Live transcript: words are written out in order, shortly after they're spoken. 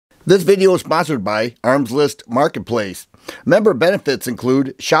This video is sponsored by Arms List Marketplace. Member benefits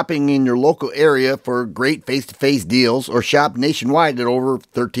include shopping in your local area for great face-to-face deals or shop nationwide at over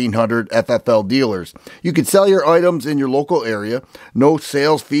 1,300 FFL dealers. You can sell your items in your local area, no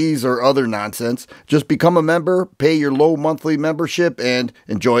sales fees or other nonsense. Just become a member, pay your low monthly membership, and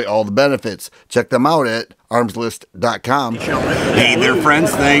enjoy all the benefits. Check them out at armslist.com. Hey there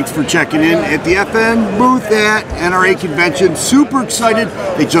friends, thanks for checking in at the FN booth at NRA Convention. Super excited.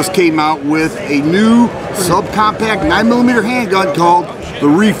 They just came out with a new subcompact 9mm handgun called the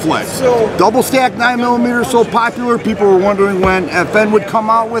Reflex. Double stack 9mm, so popular, people were wondering when FN would come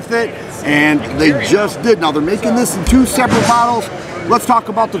out with it, and they just did. Now they're making this in two separate models. Let's talk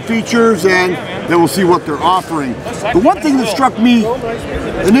about the features and then we'll see what they're offering. The one thing that struck me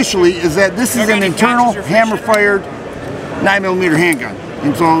initially is that this is an internal hammer-fired 9mm handgun.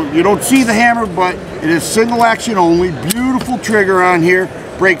 And so you don't see the hammer, but it is single action only. Beautiful trigger on here.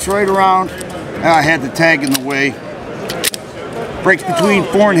 Breaks right around. I had the tag in the way. Breaks between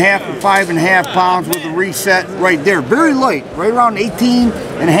 4.5 and 5.5 pounds with a reset right there. Very light, right around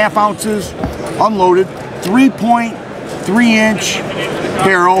 18.5 ounces unloaded. 3.3-inch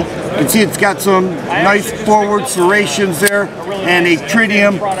barrel. You can see it's got some nice forward serrations there and a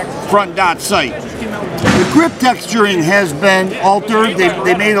tritium front dot sight. The grip texturing has been altered.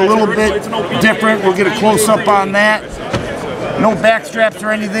 They made it a little bit different. We'll get a close-up on that. No back straps or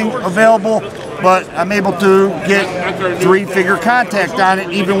anything available, but I'm able to get 3-figure contact on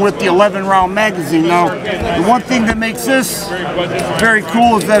it, even with the 11-round magazine. Now, the one thing that makes this very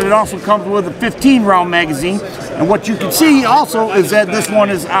cool is that it also comes with a 15-round magazine. And what you can see also is that this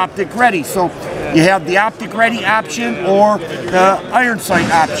one is optic ready. So you have the optic ready option or the iron sight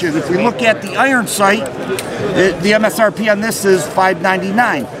option. If we look at the iron sight, the MSRP on this is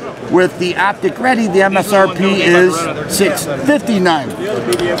 $599. With the optic ready, the MSRP is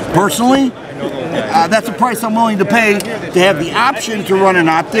 $659. Personally, that's a price I'm willing to pay to have the option to run an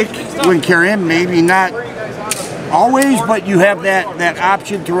optic when carrying. Maybe not always, but you have that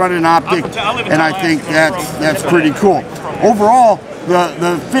option to run an optic, and I think that's pretty cool. Overall,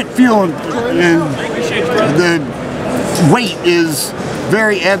 the fit, feel, and the weight is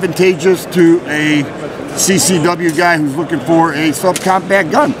very advantageous to a CCW guy who's looking for a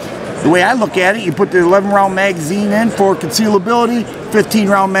subcompact gun. The way I look at it, you put the 11-round magazine in for concealability,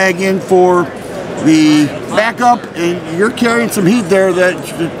 15-round mag in for the backup, and you're carrying some heat there that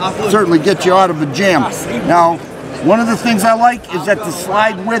should certainly get you out of the jam. Now, one of the things I like is that the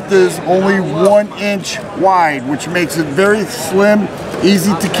slide width is only 1 inch wide, which makes it very slim,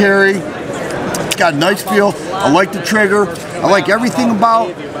 easy to carry. It's got a nice feel. I like the trigger. I like everything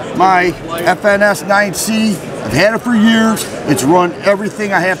about my FNS 9C. I've had it for years. It's run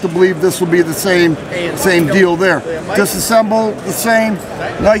everything. I have to believe this will be the same deal there. Disassemble the same.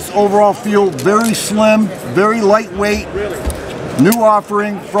 Nice overall feel. Very slim, very lightweight. New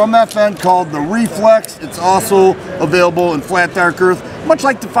offering from FN called the Reflex. It's also available in flat dark earth, much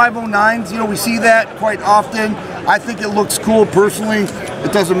like the 509s. You know, we see that quite often. I think it looks cool personally.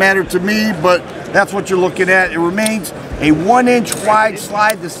 It doesn't matter to me, but that's what you're looking at. It remains a 1 inch wide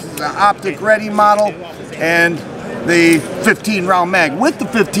slide. This is an optic ready model, and the 15-round mag. With the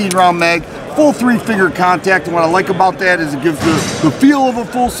 15-round mag, full 3-figure contact, and what I like about that is it gives the feel of a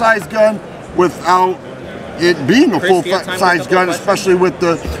full-size gun without it being a full-size gun, especially with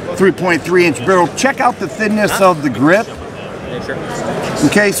the 3.3-inch barrel. Check out the thinness of the grip.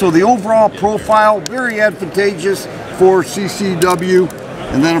 Okay, so the overall profile, very advantageous for CCW.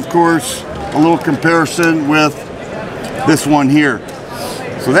 And then, of course, a little comparison with this one here.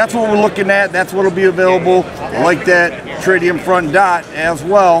 So that's what we're looking at. That's what will be available. I like that tritium front dot as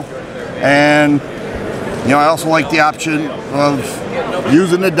well. And, you know, I also like the option of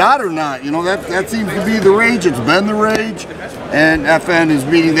using the dot or not. You know, that seems to be the rage. It's been the rage. And FN is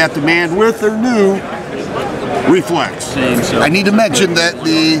meeting that demand with their new Reflex. I need to mention that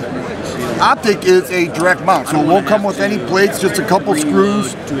the optic is a direct mount, so it won't come with any plates, just a couple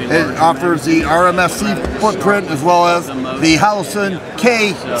screws. It offers the RMFC footprint as well as the Holosun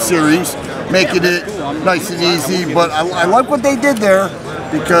K series, making it nice and easy. But I like what they did there,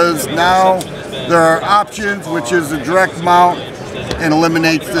 because now there are options, which is a direct mount and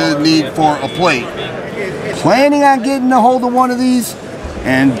eliminates the need for a plate. Planning on getting a hold of one of these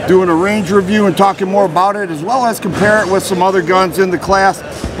and doing a range review and talking more about it, as well as compare it with some other guns in the class.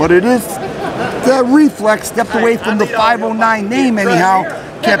 But it is the Reflex, stepped away from the 509 name anyhow,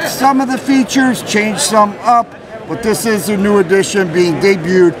 kept some of the features, changed some up, but this is a new edition being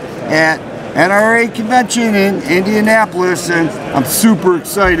debuted at NRA Convention in Indianapolis, and I'm super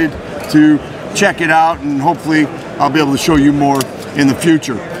excited to check it out, and hopefully I'll be able to show you more in the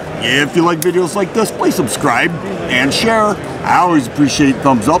future. If you like videos like this, please subscribe and share. I always appreciate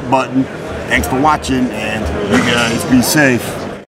thumbs up button. Thanks for watching, and you guys be safe.